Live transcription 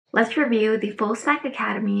Let's review the Fullstack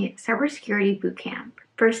Academy Cybersecurity Bootcamp.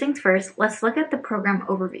 First things first, let's look at the program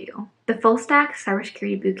overview. The Fullstack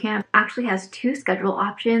Cybersecurity Bootcamp actually has two schedule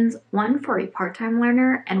options, one for a part-time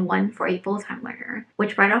learner and one for a full-time learner,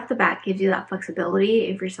 which right off the bat gives you that flexibility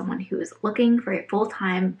if you're someone who is looking for a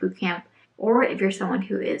full-time bootcamp, or if you're someone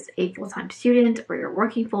who is a full-time student or you're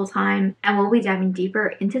working full-time. And we'll be diving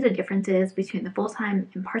deeper into the differences between the full-time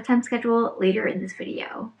and part-time schedule later in this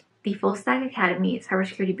video. The Fullstack Academy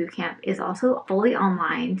Cybersecurity Bootcamp is also fully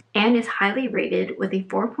online and is highly rated with a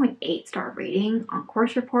 4.8 star rating on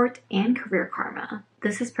Course Report and Career Karma.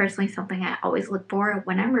 This is personally something I always look for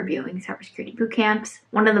when I'm reviewing cybersecurity bootcamps.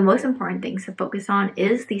 One of the most important things to focus on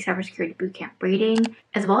is the cybersecurity bootcamp rating,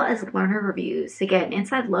 as well as learner reviews to get an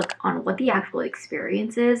inside look on what the actual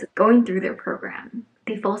experience is going through their program.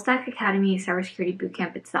 The Fullstack Academy Cybersecurity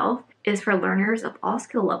Bootcamp itself is for learners of all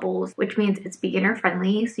skill levels, which means it's beginner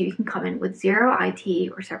friendly, so you can come in with zero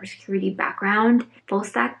IT or cybersecurity background.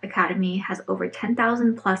 Fullstack Academy has over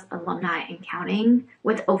 10,000 plus alumni and counting,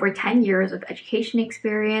 with over 10 years of education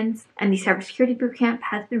experience, and the Cybersecurity Bootcamp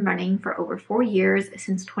has been running for over 4 years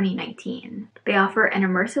since 2019. They offer an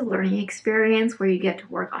immersive learning experience where you get to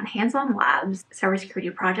work on hands-on labs,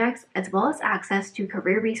 cybersecurity projects, as well as access to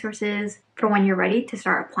career resources for when you're ready to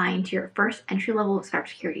start applying to your first entry-level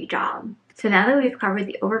cybersecurity job. So now that we've covered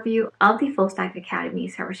the overview of the Fullstack Academy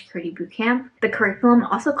Cybersecurity Bootcamp, the curriculum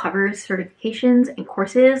also covers certifications and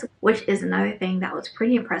courses, which is another thing that I was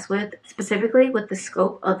pretty impressed with, specifically with the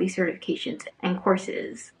scope of the certifications and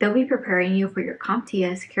courses. They'll be preparing you for your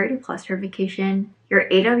CompTIA Security Plus certification, your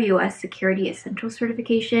AWS Security Essentials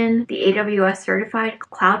certification, the AWS Certified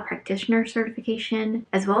Cloud Practitioner certification,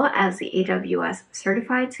 as well as the AWS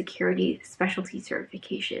Certified Security Specialty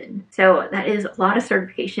certification. So that is a lot of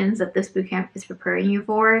certifications that this bootcamp is preparing you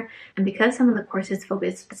for, and because some of the courses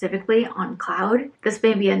focus specifically on cloud, this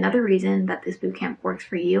may be another reason that this bootcamp works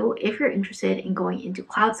for you if you're interested in going into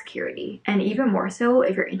cloud security, and even more so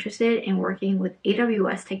if you're interested in working with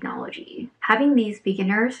AWS technology. Having these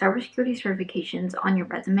beginner cybersecurity certifications on your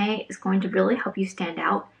resume is going to really help you stand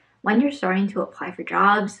out when you're starting to apply for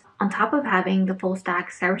jobs, on top of having the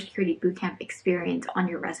Fullstack Cybersecurity Bootcamp experience on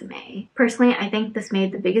your resume. Personally, I think this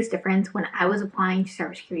made the biggest difference when I was applying to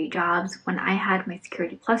cybersecurity jobs when I had my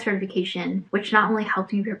Security Plus certification, which not only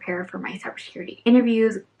helped me prepare for my cybersecurity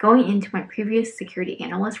interviews going into my previous security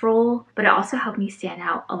analyst role, but it also helped me stand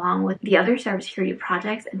out along with the other cybersecurity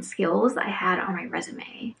projects and skills I had on my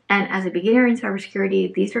resume. And as a beginner in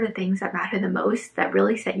cybersecurity, these are the things that matter the most, that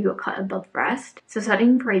really set you a cut above the rest. So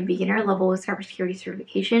studying for a beginner level cybersecurity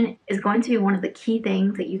certification is going to be one of the key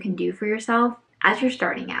things that you can do for yourself as you're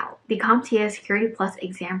starting out. The CompTIA Security Plus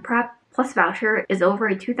exam prep plus voucher is over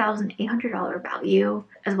a $2,800 value,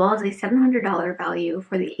 as well as a $700 value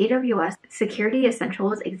for the AWS Security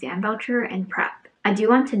Essentials exam voucher and prep. I do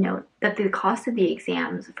want to note that the cost of the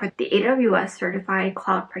exams for the AWS Certified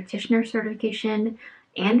Cloud Practitioner certification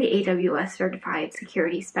and the AWS Certified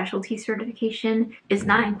Security Specialty certification is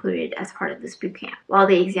not included as part of this bootcamp, while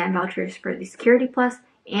the exam vouchers for the Security Plus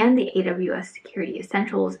and the AWS Security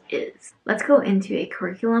Essentials is. Let's go into a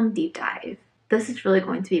curriculum deep dive. This is really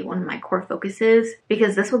going to be one of my core focuses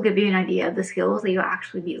because this will give you an idea of the skills that you'll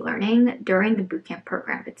actually be learning during the bootcamp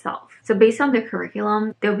program itself. So based on the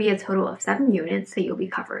curriculum, there will be a total of 7 units that you'll be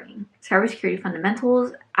covering: cybersecurity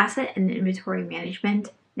fundamentals, asset and inventory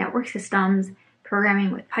management, network systems,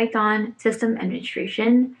 programming with Python, system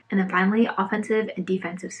administration, and then finally offensive and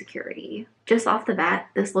defensive security. Just off the bat,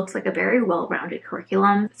 this looks like a very well-rounded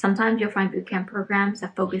curriculum. Sometimes you'll find bootcamp programs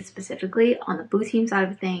that focus specifically on the blue team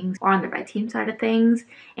side of things or on the red team side of things,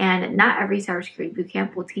 and not every cybersecurity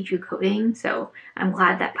bootcamp will teach you coding, so I'm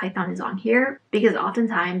glad that Python is on here, because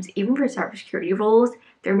oftentimes, even for cybersecurity roles,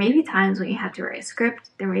 there may be times when you have to write a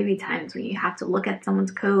script, there may be times when you have to look at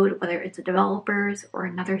someone's code, whether it's a developer's or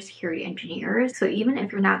another security engineer's. So even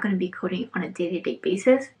if you're not going to be coding on a day-to-day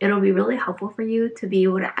basis, it'll be really helpful for you to be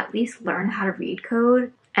able to at least learn how to read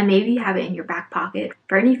code and maybe have it in your back pocket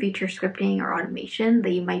for any future scripting or automation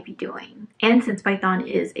that you might be doing. And since Python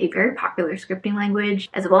is a very popular scripting language,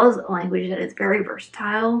 as well as a language that is very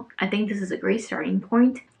versatile, I think this is a great starting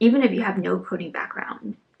point, even if you have no coding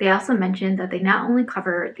background. They also mentioned that they not only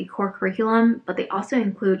cover the core curriculum, but they also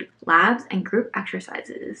include labs and group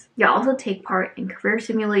exercises. You'll also take part in career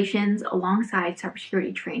simulations alongside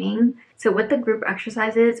cybersecurity training. So with the group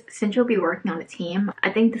exercises, since you'll be working on a team, I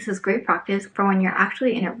think this is great practice for when you're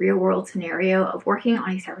actually in a real-world scenario of working on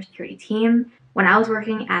a cybersecurity team, When I was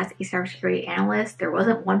working as a cybersecurity analyst, there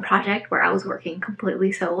wasn't one project where I was working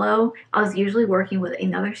completely solo. I was usually working with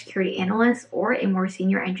another security analyst or a more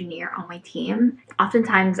senior engineer on my team,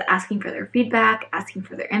 oftentimes asking for their feedback, asking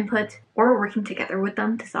for their input, or working together with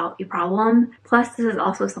them to solve a problem. Plus, this is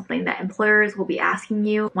also something that employers will be asking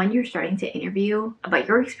you when you're starting to interview about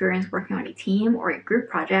your experience working on a team or a group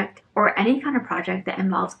project or any kind of project that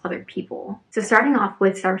involves other people. So starting off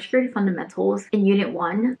with cybersecurity fundamentals in Unit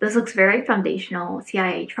 1, this looks very foundational: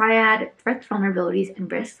 CIA triad, threats, vulnerabilities, and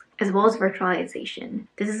risks, as well as virtualization.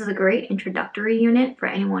 This is a great introductory unit for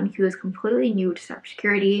anyone who is completely new to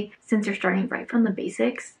cybersecurity, since you're starting right from the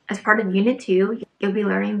basics. As part of Unit 2, you'll be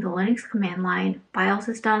learning the Linux command line, file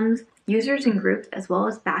systems, users and groups, as well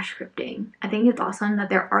as bash scripting. I think it's awesome that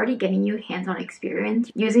they're already getting you hands-on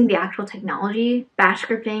experience using the actual technology. Bash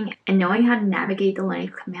scripting and knowing how to navigate the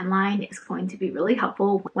Linux command line is going to be really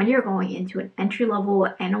helpful when you're going into an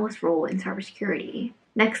entry-level analyst role in cybersecurity.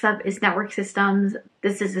 Next up is network systems.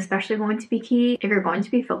 This is especially going to be key if you're going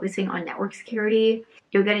to be focusing on network security.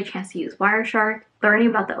 You'll get a chance to use Wireshark, learning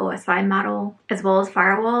about the OSI model, as well as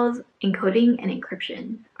firewalls, encoding, and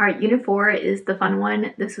encryption. Alright, Unit 4 is the fun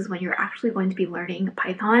one. This is when you're actually going to be learning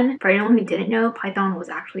Python. For anyone who didn't know, Python was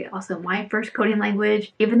actually also my first coding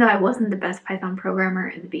language. Even though I wasn't the best Python programmer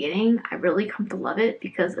in the beginning, I really come to love it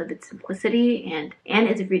because of its simplicity and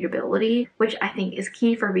its readability, which I think is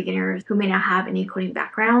key for beginners who may not have any coding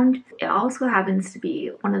background. It also happens to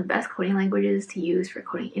be one of the best coding languages to use for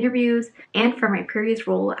coding interviews, and for my previous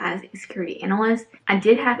role as a security analyst, I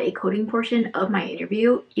did have a coding portion of my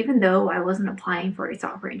interview, even though I wasn't applying for a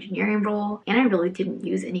software engineering role and I really didn't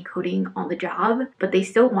use any coding on the job, but they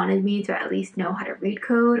still wanted me to at least know how to read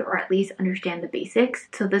code or at least understand the basics.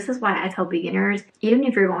 So this is why I tell beginners, even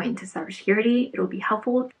if you're going into cybersecurity, it'll be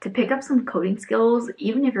helpful to pick up some coding skills,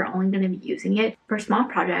 even if you're only going to be using it for small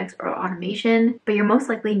projects or automation, but you're most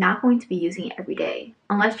likely not going to be using it every day,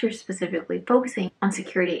 unless you're specifically focusing on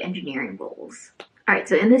security engineering roles. Alright,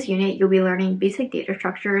 so in this unit, you'll be learning basic data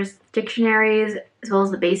structures, dictionaries, as well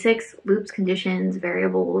as the basics, loops, conditions,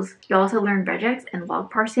 variables. You'll also learn regex and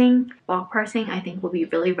log parsing. Log parsing, I think, will be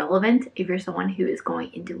really relevant if you're someone who is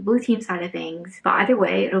going into the blue team side of things, but either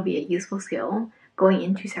way, it'll be a useful skill going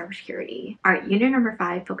into cybersecurity. Alright, unit number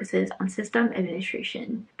 5 focuses on system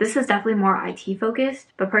administration. This is definitely more IT focused,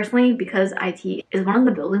 but personally, because IT is one of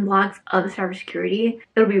the building blocks of cybersecurity,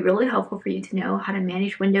 it'll be really helpful for you to know how to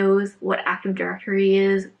manage Windows, what Active Directory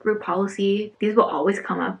is, group policy. These will always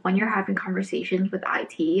come up when you're having conversations with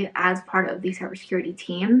IT as part of the cybersecurity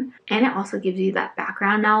team, and it also gives you that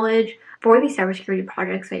background knowledge for the cybersecurity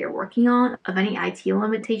projects that you're working on of any IT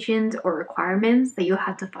limitations or requirements that you'll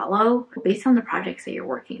have to follow based on the projects that you're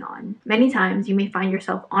working on. Many times you may find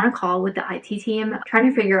yourself on a call with the IT team trying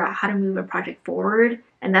to figure out how to move a project forward,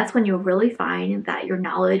 and that's when you'll really find that your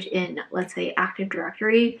knowledge in, let's say, Active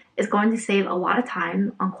Directory is going to save a lot of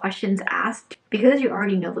time on questions asked because you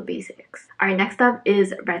already know the basics. Alright, next up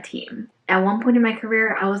is Red Team. At one point in my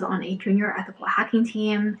career, I was on a junior ethical hacking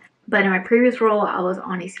team, but in my previous role, I was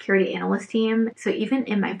on a security analyst team. So even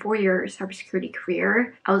in my 4-year cybersecurity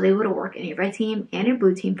career, I was able to work in a red team and a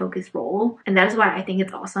blue team focused role. And that is why I think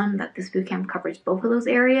it's awesome that this bootcamp covers both of those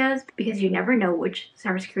areas, because you never know which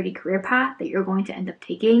cybersecurity career path that you're going to end up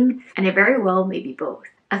taking, and it very well may be both.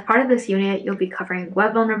 As part of this unit, you'll be covering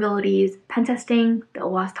web vulnerabilities, pen testing, the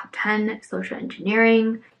OWASP Top 10, social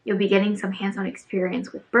engineering. You'll be getting some hands-on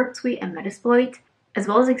experience with Burp Suite and Metasploit, as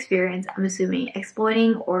well as experience, I'm assuming,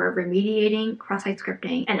 exploiting or remediating cross-site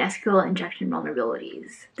scripting and SQL injection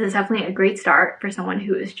vulnerabilities. This is definitely a great start for someone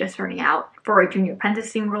who is just starting out for a junior pen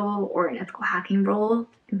testing role or an ethical hacking role.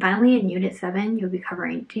 And finally, in Unit 7, you'll be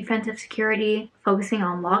covering defensive security, focusing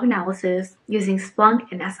on log analysis, using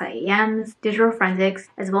Splunk and SIEMs, digital forensics,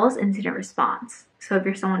 as well as incident response. So if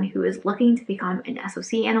you're someone who is looking to become an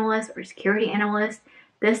SOC analyst or security analyst,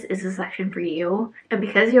 this is a section for you. And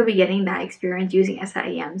because you'll be getting that experience using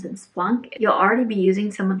SIEMs and Splunk, you'll already be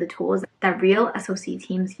using some of the tools that real SOC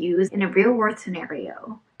teams use in a real-world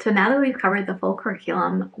scenario. So now that we've covered the full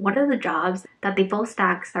curriculum, what are the jobs that the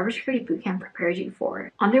Fullstack Cybersecurity Bootcamp prepares you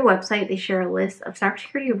for? On their website, they share a list of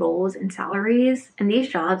cybersecurity roles and salaries, and these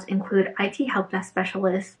jobs include IT help desk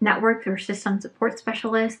specialist, network or system support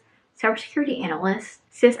specialist, cybersecurity analyst,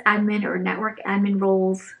 sysadmin or network admin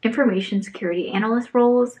roles, information security analyst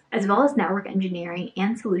roles, as well as network engineering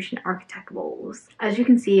and solution architect roles. As you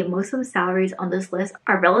can see, most of the salaries on this list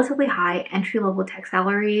are relatively high entry-level tech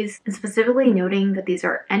salaries, and specifically noting that these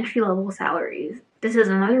are entry-level salaries. This is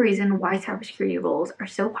another reason why cybersecurity roles are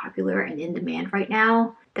so popular and in demand right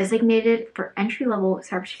now, designated for entry-level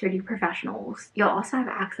cybersecurity professionals. You'll also have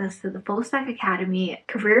access to the Fullstack Academy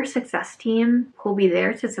Career Success Team, who will be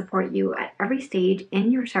there to support you at every stage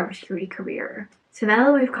in your cybersecurity career. So now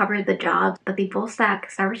that we've covered the jobs that the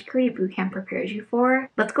Fullstack Cybersecurity Bootcamp prepares you for,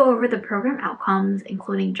 let's go over the program outcomes,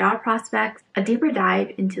 including job prospects, a deeper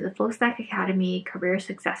dive into the Fullstack Academy Career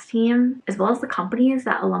Success Team, as well as the companies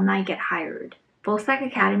that alumni get hired. Fullstack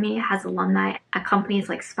Academy has alumni at companies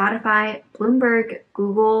like Spotify, Bloomberg,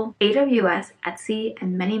 Google, AWS, Etsy,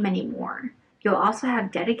 and many, many more. You'll also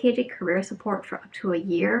have dedicated career support for up to a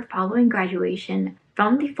year following graduation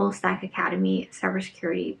from the Fullstack Academy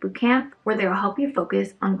Cybersecurity Bootcamp, where they will help you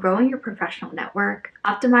focus on growing your professional network,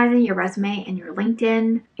 optimizing your resume and your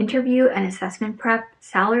LinkedIn, interview and assessment prep,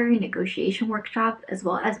 salary negotiation workshops, as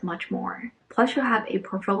well as much more. Plus, you'll have a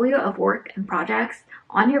portfolio of work and projects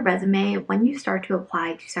on your resume when you start to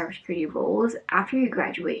apply to cybersecurity roles after you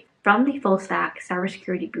graduate from the Fullstack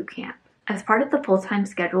Cybersecurity Bootcamp. As part of the full-time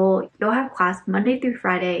schedule, you'll have class Monday through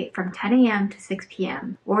Friday from 10 a.m. to 6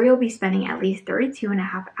 p.m., where you'll be spending at least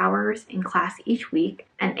 32.5 hours in class each week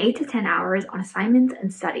and 8 to 10 hours on assignments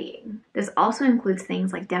and studying. This also includes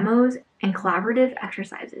things like demos and collaborative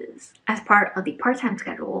exercises. As part of the part-time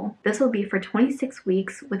schedule, this will be for 26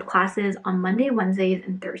 weeks with classes on Monday, Wednesdays,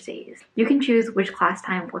 and Thursdays. You can choose which class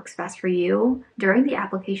time works best for you during the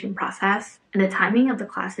application process, and the timing of the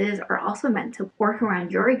classes are also meant to work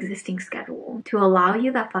around your existing schedule to allow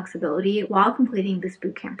you that flexibility while completing this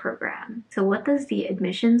bootcamp program. So what does the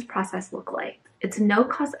admissions process look like? It's a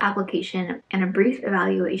no-cost application and a brief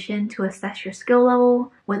evaluation to assess your skill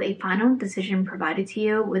level, with a final decision provided to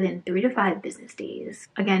you within 3 to 5 business days.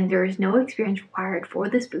 Again, there is no experience required for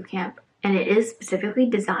this bootcamp, and it is specifically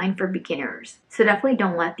designed for beginners. So definitely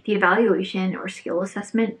don't let the evaluation or skill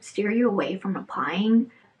assessment steer you away from applying.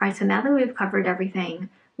 Alright, so now that we've covered everything,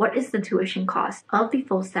 what is the tuition cost of the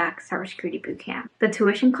Fullstack Cybersecurity Bootcamp? The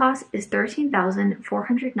tuition cost is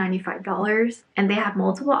 $13,495, and they have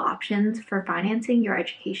multiple options for financing your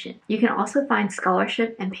education. You can also find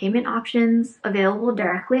scholarship and payment options available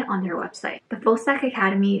directly on their website. The Fullstack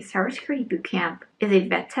Academy Cybersecurity Bootcamp is a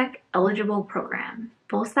VetTech eligible program.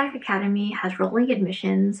 Fullstack Academy has rolling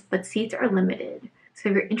admissions, but seats are limited. So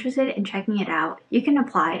if you're interested in checking it out, you can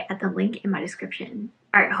apply at the link in my description.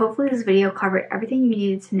 Alright, hopefully this video covered everything you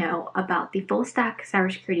needed to know about the Fullstack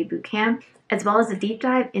Cybersecurity Bootcamp, as well as a deep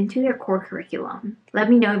dive into their core curriculum. Let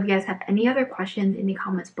me know if you guys have any other questions in the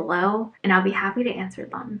comments below, and I'll be happy to answer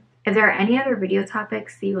them. If there are any other video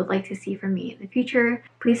topics that you would like to see from me in the future,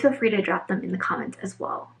 please feel free to drop them in the comments as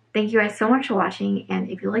well. Thank you guys so much for watching, and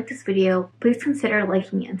if you like this video, please consider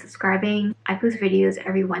liking and subscribing. I post videos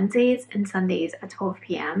every Wednesdays and Sundays at 12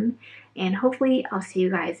 p.m. and hopefully I'll see you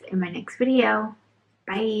guys in my next video.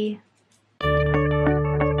 Bye!